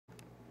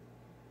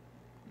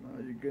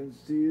You can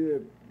see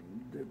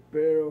the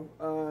pair of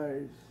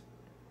eyes.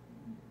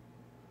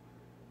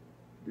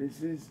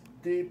 This is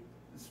deep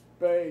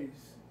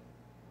space,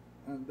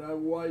 and that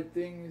white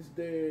thing is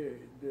the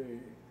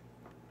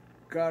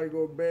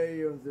cargo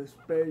bay of the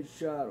space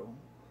shuttle.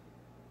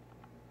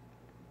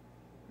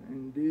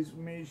 In this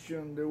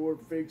mission, they were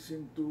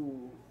fixing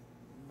to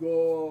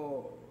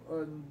go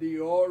on the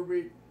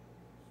orbit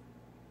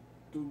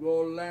to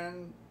go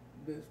land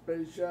the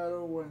space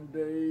shuttle when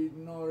they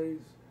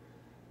noticed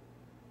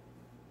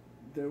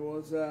there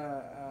was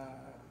a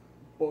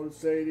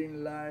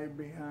pulsating light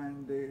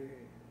behind the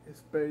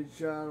space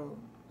shuttle,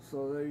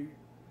 so they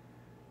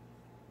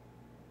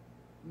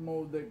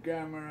moved the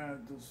camera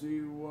to see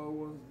what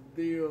was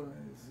the deal,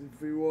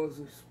 if it was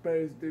a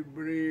space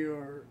debris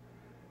or.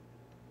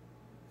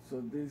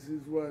 So this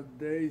is what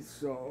they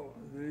saw,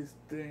 this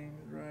thing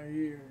right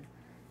here.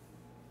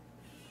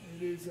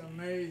 It is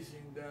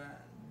amazing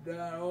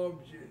that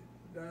object,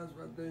 that's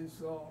what they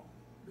saw,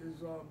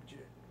 this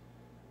object.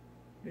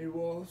 It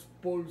was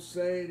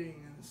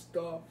pulsating and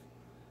stuff.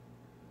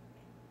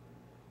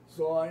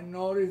 So I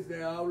noticed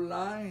the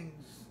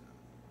outlines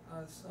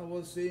as I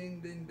was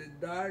seeing in the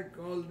dark,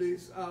 all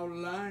these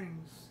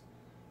outlines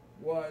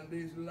while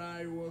this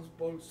light was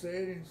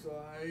pulsating. So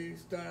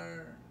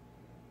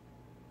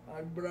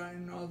I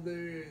brightened up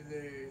the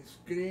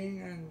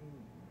screen, and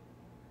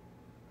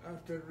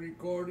after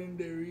recording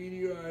the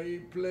video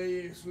I play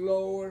it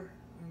slower,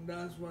 and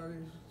that's what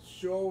is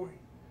showing,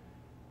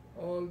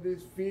 all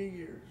these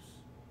figures.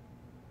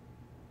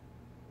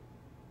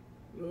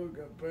 Look,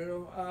 a pair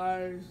of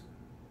eyes,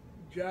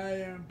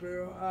 giant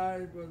pair of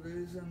eyes, but there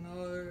is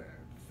another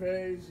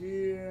face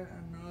here,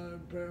 another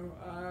pair of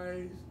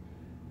eyes.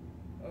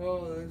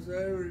 Oh, it's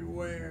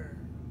everywhere.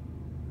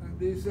 And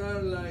these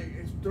are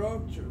like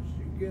structures.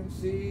 You can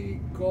see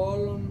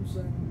columns,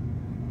 and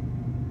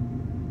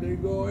they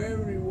go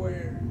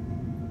everywhere.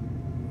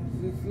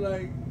 It's just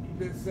like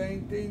the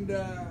same thing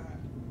that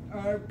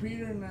our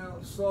Peter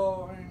now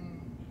saw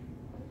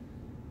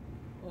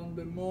on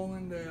the moon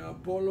in the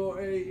Apollo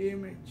 8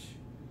 image.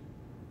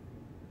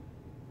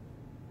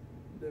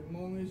 The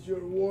moon is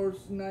your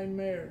worst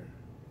nightmare.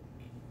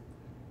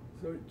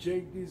 So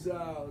check this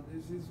out.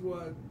 This is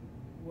what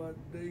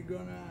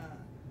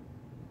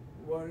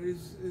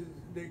is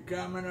the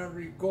camera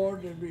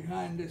recorded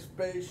behind the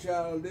space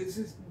shuttle. This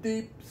is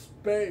deep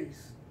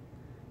space.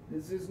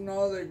 This is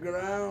not the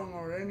ground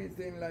or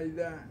anything like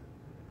that.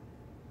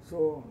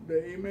 So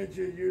the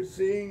images you're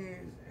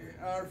seeing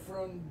are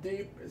from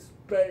deep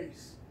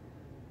space.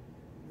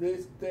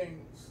 These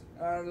things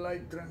are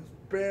like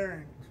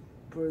transparent,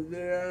 but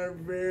they are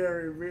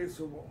very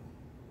visible.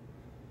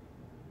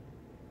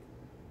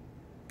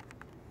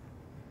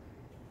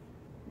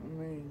 I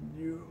mean,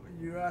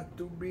 you have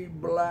to be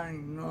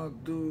blind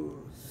not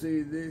to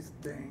see these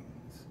things.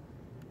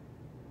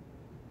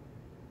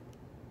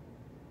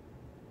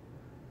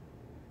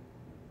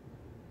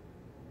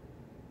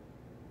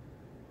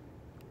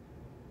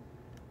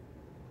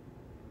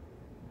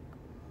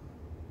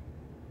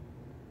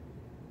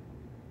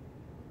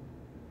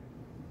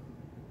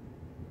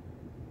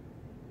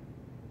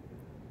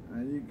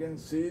 And you can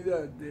see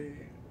that the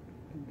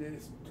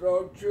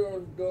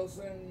structure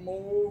doesn't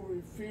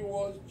move. If it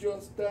was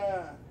just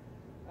a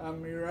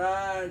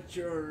mirage,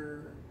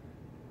 or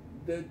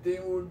the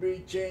thing would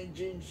be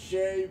changing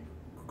shape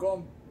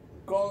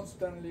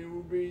constantly, it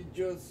would be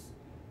just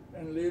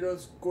a little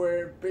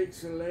square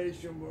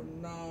pixelation, but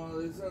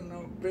no, these are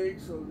no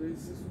pixels.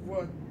 This is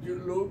what you're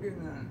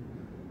looking at.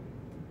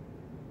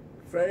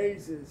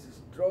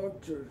 Faces,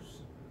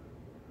 structures.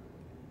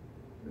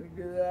 Look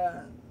at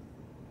that.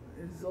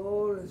 It's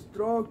all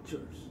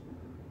structures.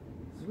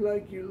 It's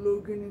like you're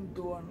looking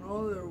into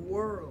another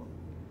world.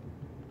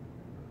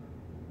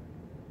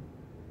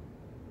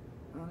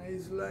 And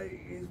it's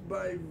like it's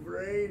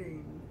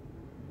vibrating.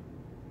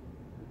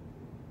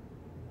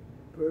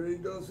 But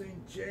it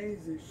doesn't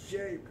change the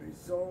shape.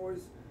 It's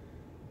always...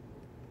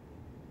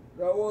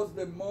 That was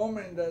the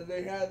moment that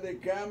they had the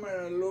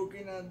camera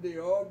looking at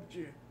the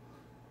object.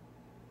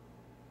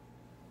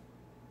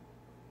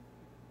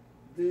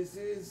 This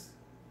is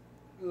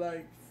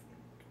like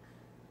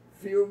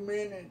few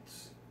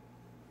minutes,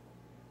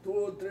 2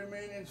 or 3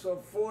 minutes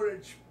of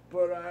footage,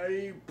 but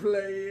I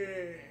play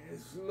it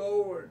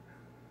slower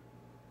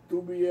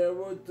to be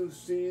able to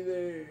see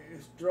the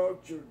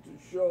structure, to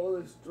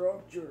show the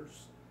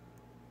structures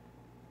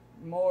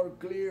more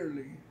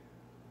clearly.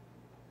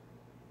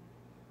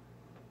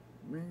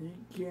 I mean,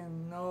 you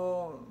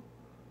cannot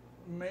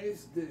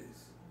miss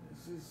this.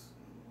 It's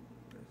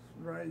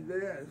right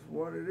there, it's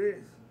what it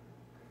is.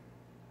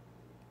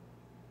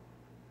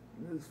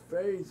 These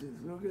faces,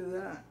 look at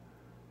that.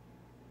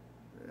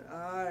 The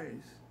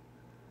eyes.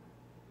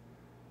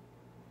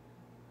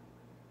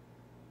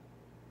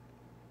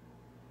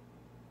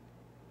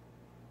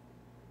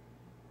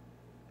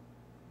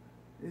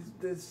 It's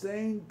the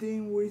same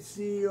thing we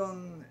see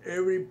on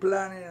every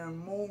planet and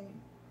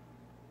moon,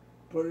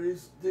 but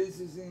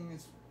this is in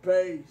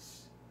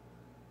space.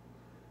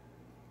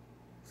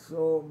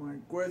 So my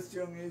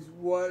question is,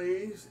 what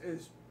is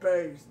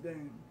space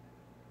then?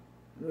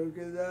 Look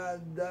at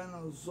that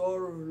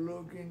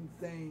dinosaur-looking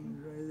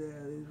thing right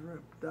there, this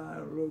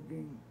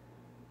reptile-looking,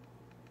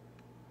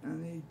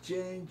 and it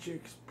changed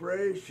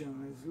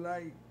expression. It's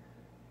like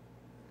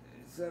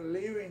it's a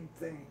living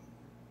thing.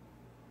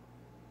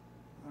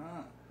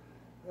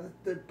 That's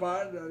the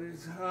part that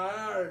is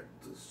hard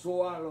to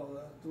swallow,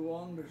 to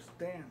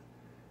understand.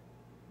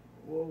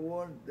 Well,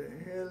 what the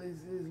hell is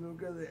this?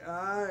 Look at the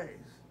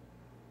eyes.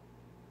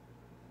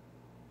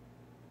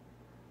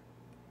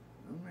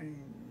 I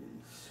mean,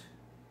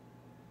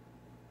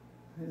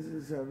 this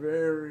is a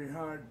very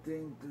hard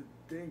thing to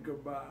think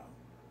about.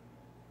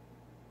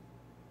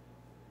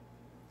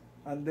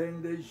 And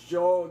then they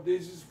show,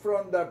 this is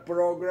from the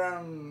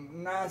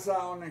program NASA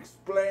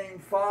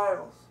Unexplained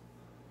Files.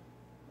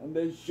 And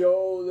they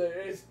show the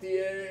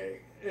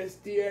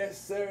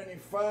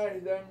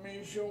STS-75, that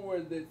mission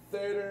where the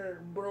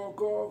tether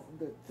broke off,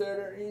 the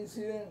tether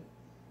incident.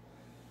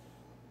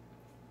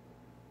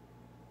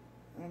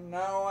 And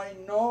now I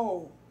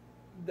know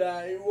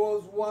that it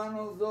was one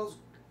of those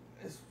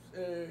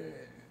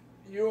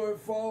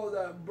UFO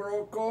that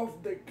broke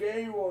off the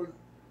cable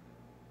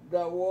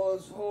that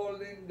was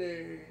holding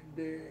the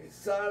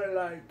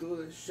satellite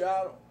to the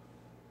shadow,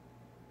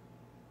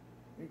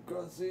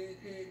 because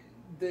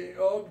the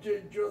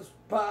object just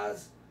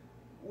passed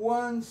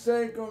 1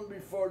 second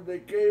before the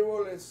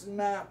cable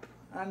snapped,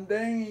 and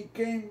then it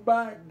came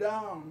back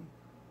down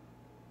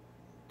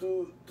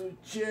to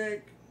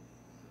check.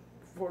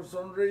 For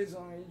some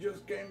reason it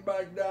just came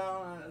back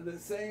down, the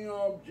same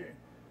object,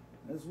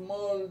 a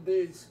small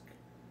disc.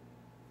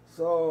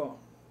 So,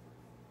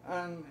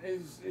 and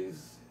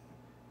it's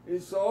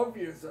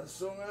obvious, as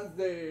soon as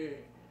the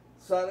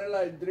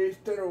satellite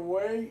drifted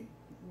away,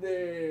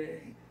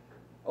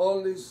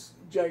 all these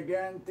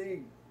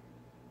gigantic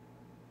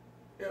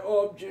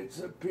objects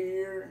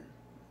appear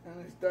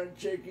and start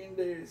checking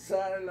the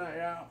satellite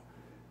out.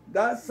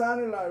 That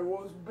satellite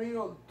was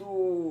built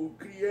to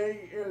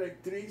create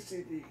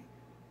electricity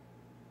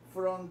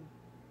from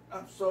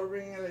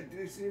absorbing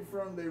electricity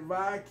from the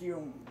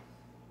vacuum,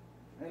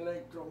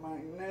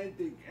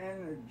 electromagnetic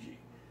energy,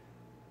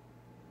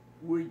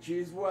 which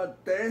is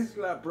what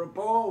Tesla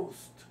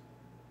proposed.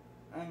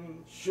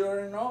 And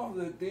sure enough,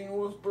 the thing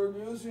was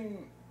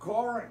producing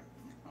current,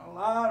 a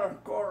lot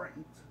of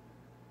current,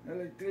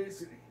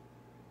 electricity.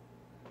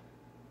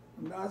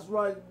 And that's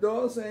why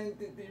those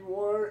entities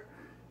were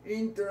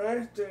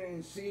interested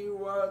in seeing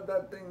what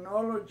that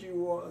technology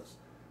was.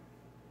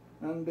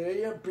 And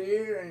they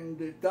appear in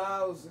the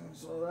thousands,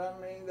 so that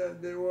means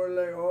that they were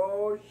like,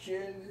 oh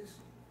shit,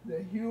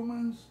 the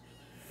humans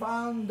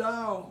found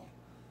out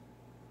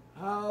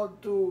how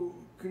to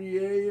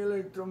create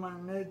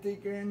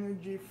electromagnetic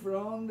energy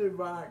from the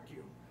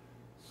vacuum.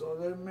 So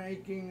they're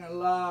making a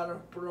lot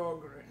of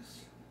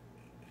progress.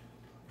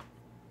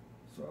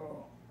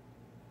 So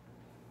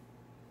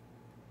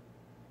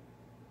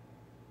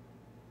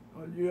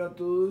all you have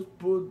to do is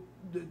put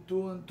the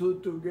 2 and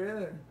 2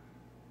 together.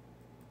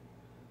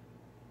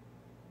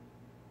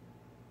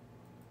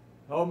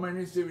 How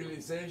many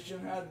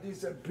civilizations had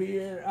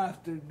disappeared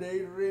after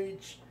they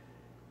reached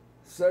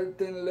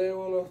certain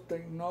level of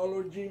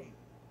technology?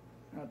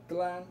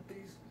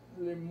 Atlantis,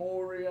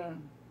 Lemuria,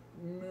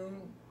 Mu,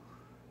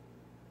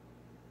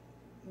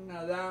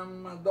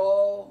 Nadam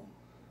Madol,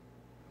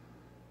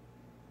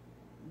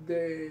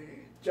 the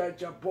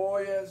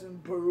Chachapoyas in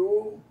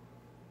Peru.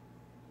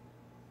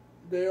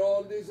 They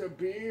all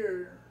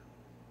disappeared,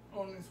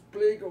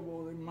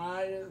 inexplicable, the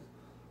Mayas.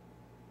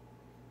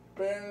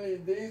 Apparently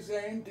this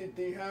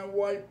entity had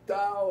wiped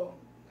out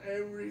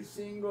every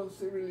single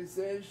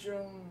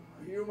civilization,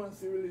 human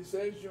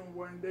civilization,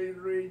 when they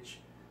reach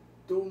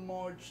too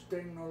much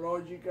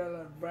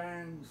technological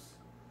advance.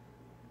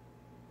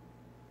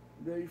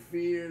 They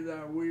fear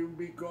that we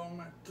become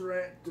a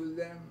threat to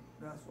them.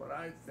 That's what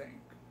I think.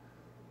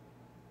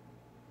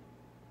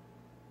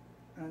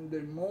 And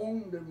the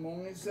moon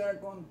is a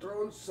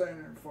control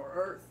center for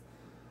Earth.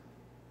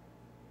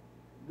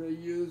 They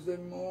use the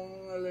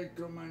moon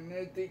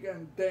electromagnetic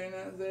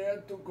antennas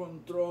there to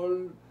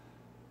control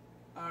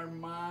our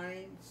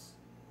minds,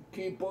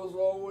 keep us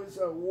always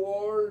at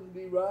war,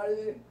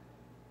 divided.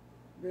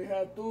 They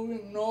have 2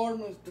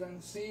 enormous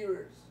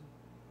transceivers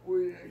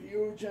with a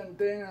huge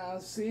antenna.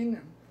 I've seen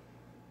them.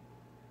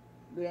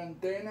 The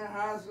antenna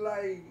has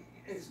like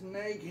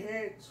snake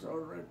heads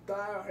or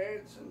reptile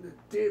heads on the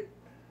tip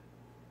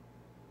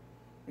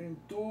in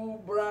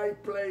 2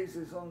 bright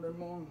places on the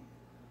moon.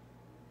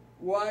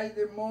 Why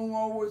the moon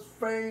always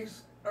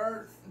face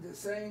Earth the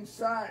same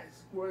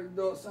size where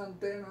those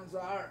antennas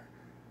are?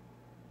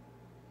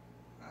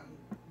 And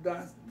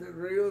that's the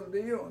real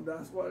deal.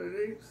 That's what it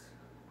is.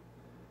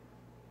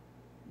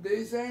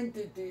 These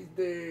entities,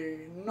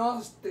 the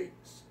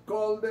Gnostics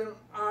call them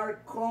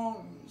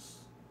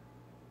archons.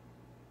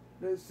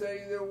 They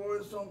say there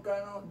were some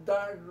kind of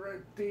dark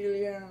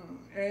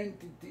reptilian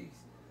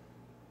entities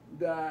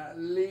that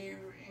live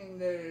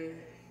in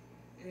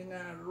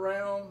a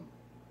realm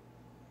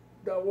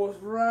that was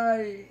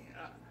right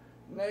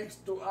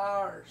next to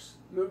ours.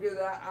 Look at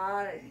that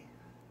eye.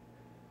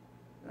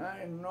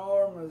 That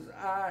enormous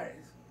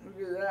eyes.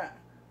 Look at that.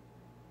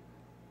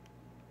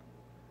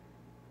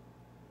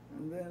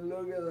 And then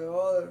look at the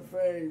other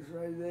face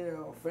right there,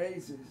 or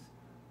faces.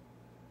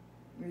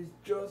 It's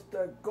just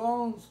a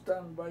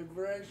constant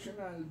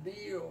vibrational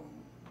deal.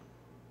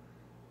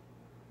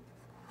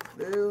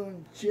 They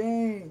don't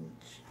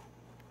change.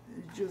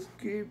 They just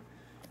keep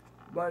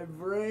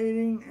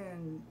vibrating,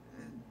 and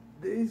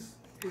this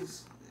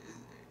is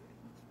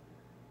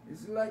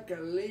it's like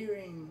a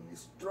living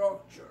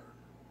structure.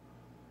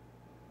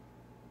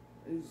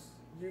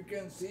 You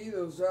can see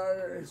those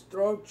are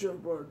structures,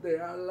 but they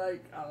are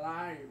like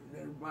alive.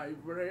 They're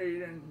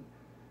vibrating.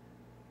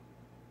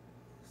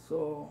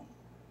 So,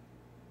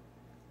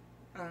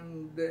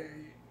 and the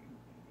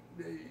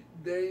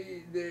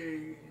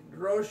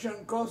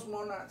Russian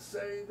cosmonauts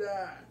say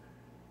that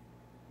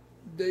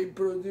they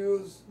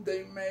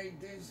make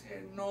these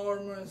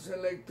enormous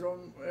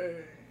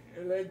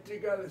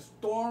electrical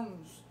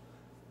storms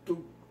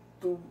to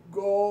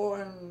go,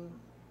 and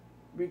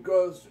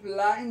because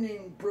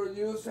lightning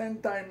produces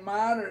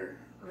antimatter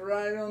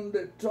right on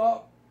the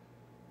top,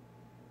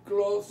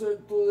 closer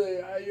to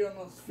the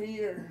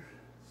ionosphere.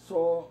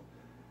 So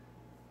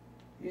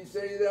he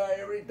said that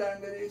every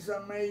time there is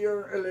a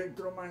major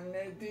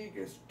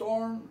electromagnetic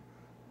storm,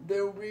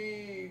 there will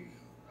be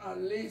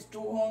at least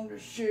 200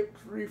 ships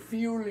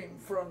refueling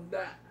from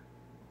that.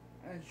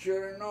 And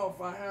sure enough,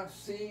 I have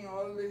seen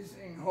all this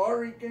in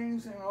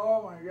hurricanes, and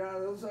oh my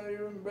God, those are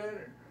even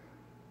better.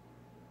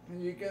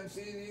 And you can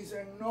see these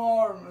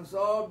enormous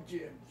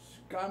objects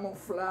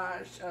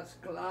camouflaged as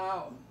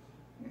clouds,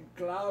 and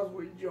clouds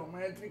with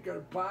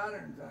geometrical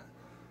patterns.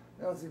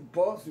 That's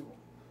impossible.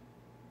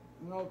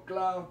 No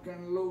cloud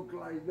can look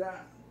like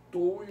that,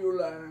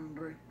 tubular and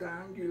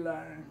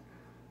rectangular and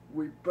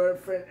with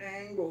perfect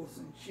angles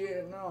and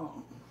shit.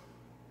 No.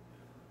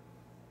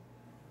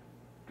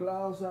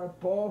 Clouds are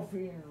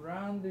puffy and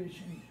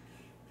roundish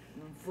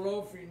and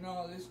fluffy.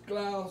 No, these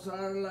clouds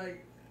are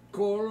like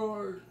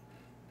colored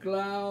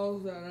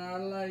clouds that are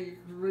like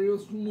real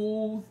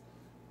smooth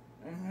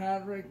and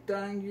have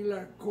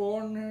rectangular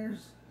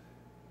corners,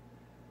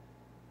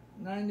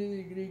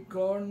 90-degree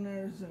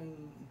corners,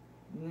 and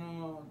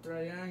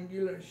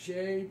triangular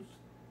shapes.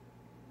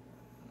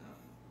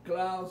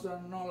 Clouds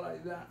are not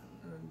like that,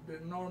 the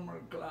normal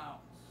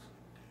clouds.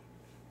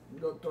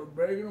 Dr.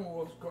 Bergman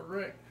was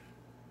correct.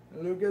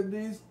 Look at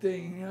this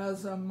thing, it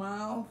has a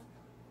mouth,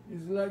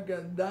 it's like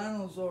a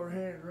dinosaur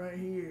head right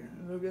here.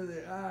 Look at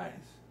the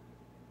eyes.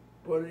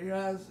 But it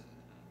has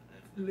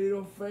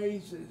little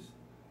faces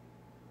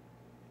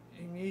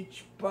in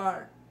each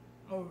part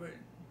of it.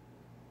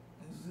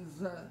 This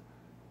is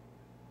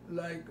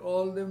like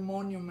all the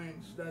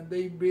monuments that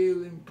they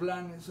build in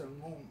planets and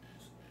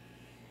moons.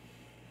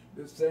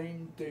 The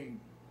same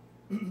thing.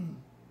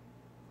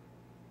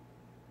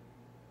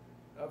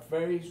 A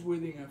face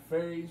within a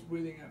face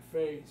within a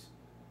face.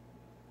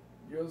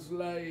 Just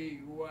like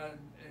what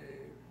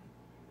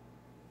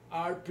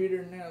R.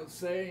 Peter Nell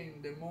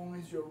saying, the moon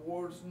is your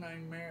worst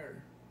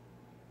nightmare.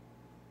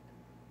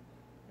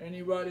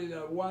 Anybody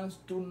that wants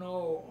to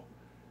know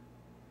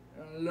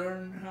and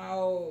learn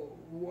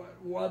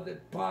what the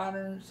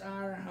patterns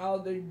are, how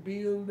they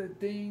build the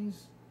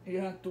things, you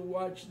have to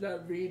watch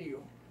that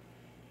video.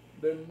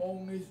 The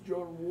moon is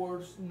your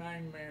worst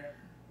nightmare.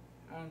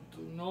 And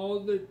to know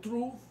the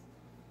truth,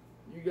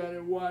 you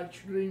gotta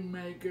watch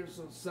Ringmakers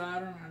of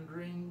Saturn and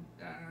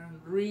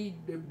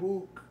read the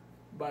book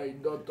by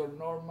Dr.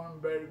 Norman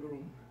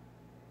Berggren.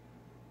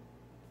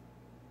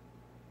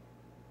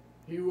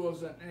 He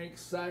was an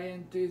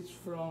ex-scientist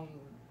from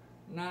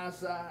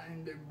NASA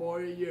in the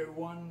Voyager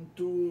 1 and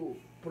 2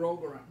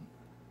 program.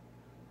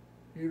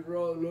 He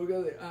wrote, look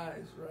at the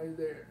eyes right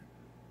there.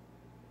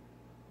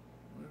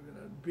 Look at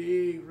that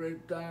big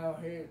reptile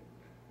head.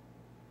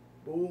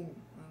 Boom.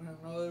 And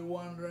another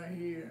one right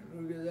here.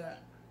 Look at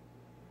that.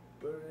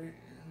 And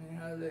he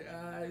has the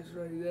eyes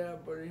right there,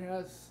 but he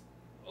has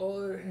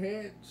other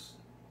heads,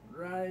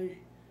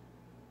 right?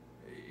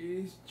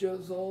 It's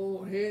just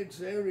all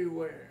heads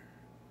everywhere,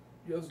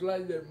 just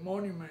like the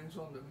monuments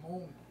on the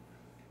moon.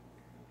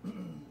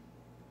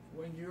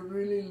 When you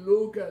really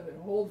look at the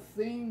whole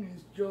thing,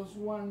 it's just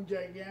one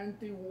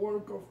gigantic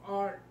work of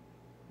art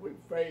with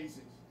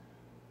faces.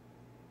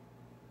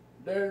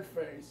 Their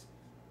faces.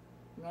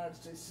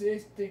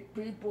 Narcissistic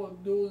people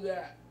do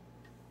that.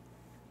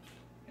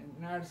 And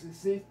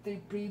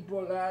narcissistic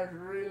people are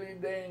really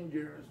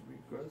dangerous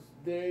because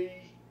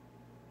they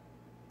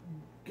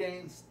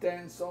can't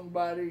stand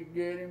somebody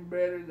getting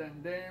better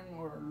than them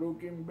or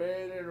looking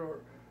better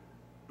or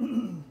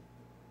oh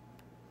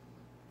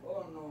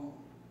no,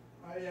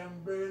 I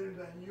am better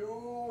than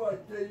you, I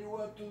tell you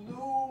what to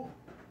do,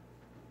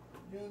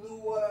 you do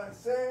what I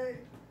say,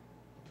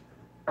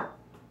 and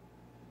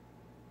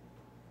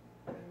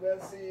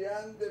that's it,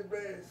 I'm the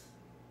best.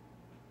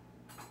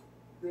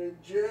 The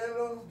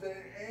jealous, the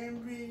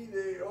envy,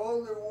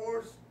 all the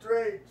worst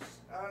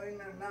traits are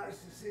in a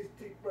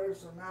narcissistic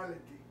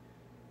personality.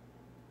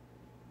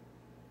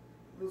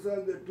 those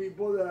are the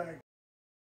people that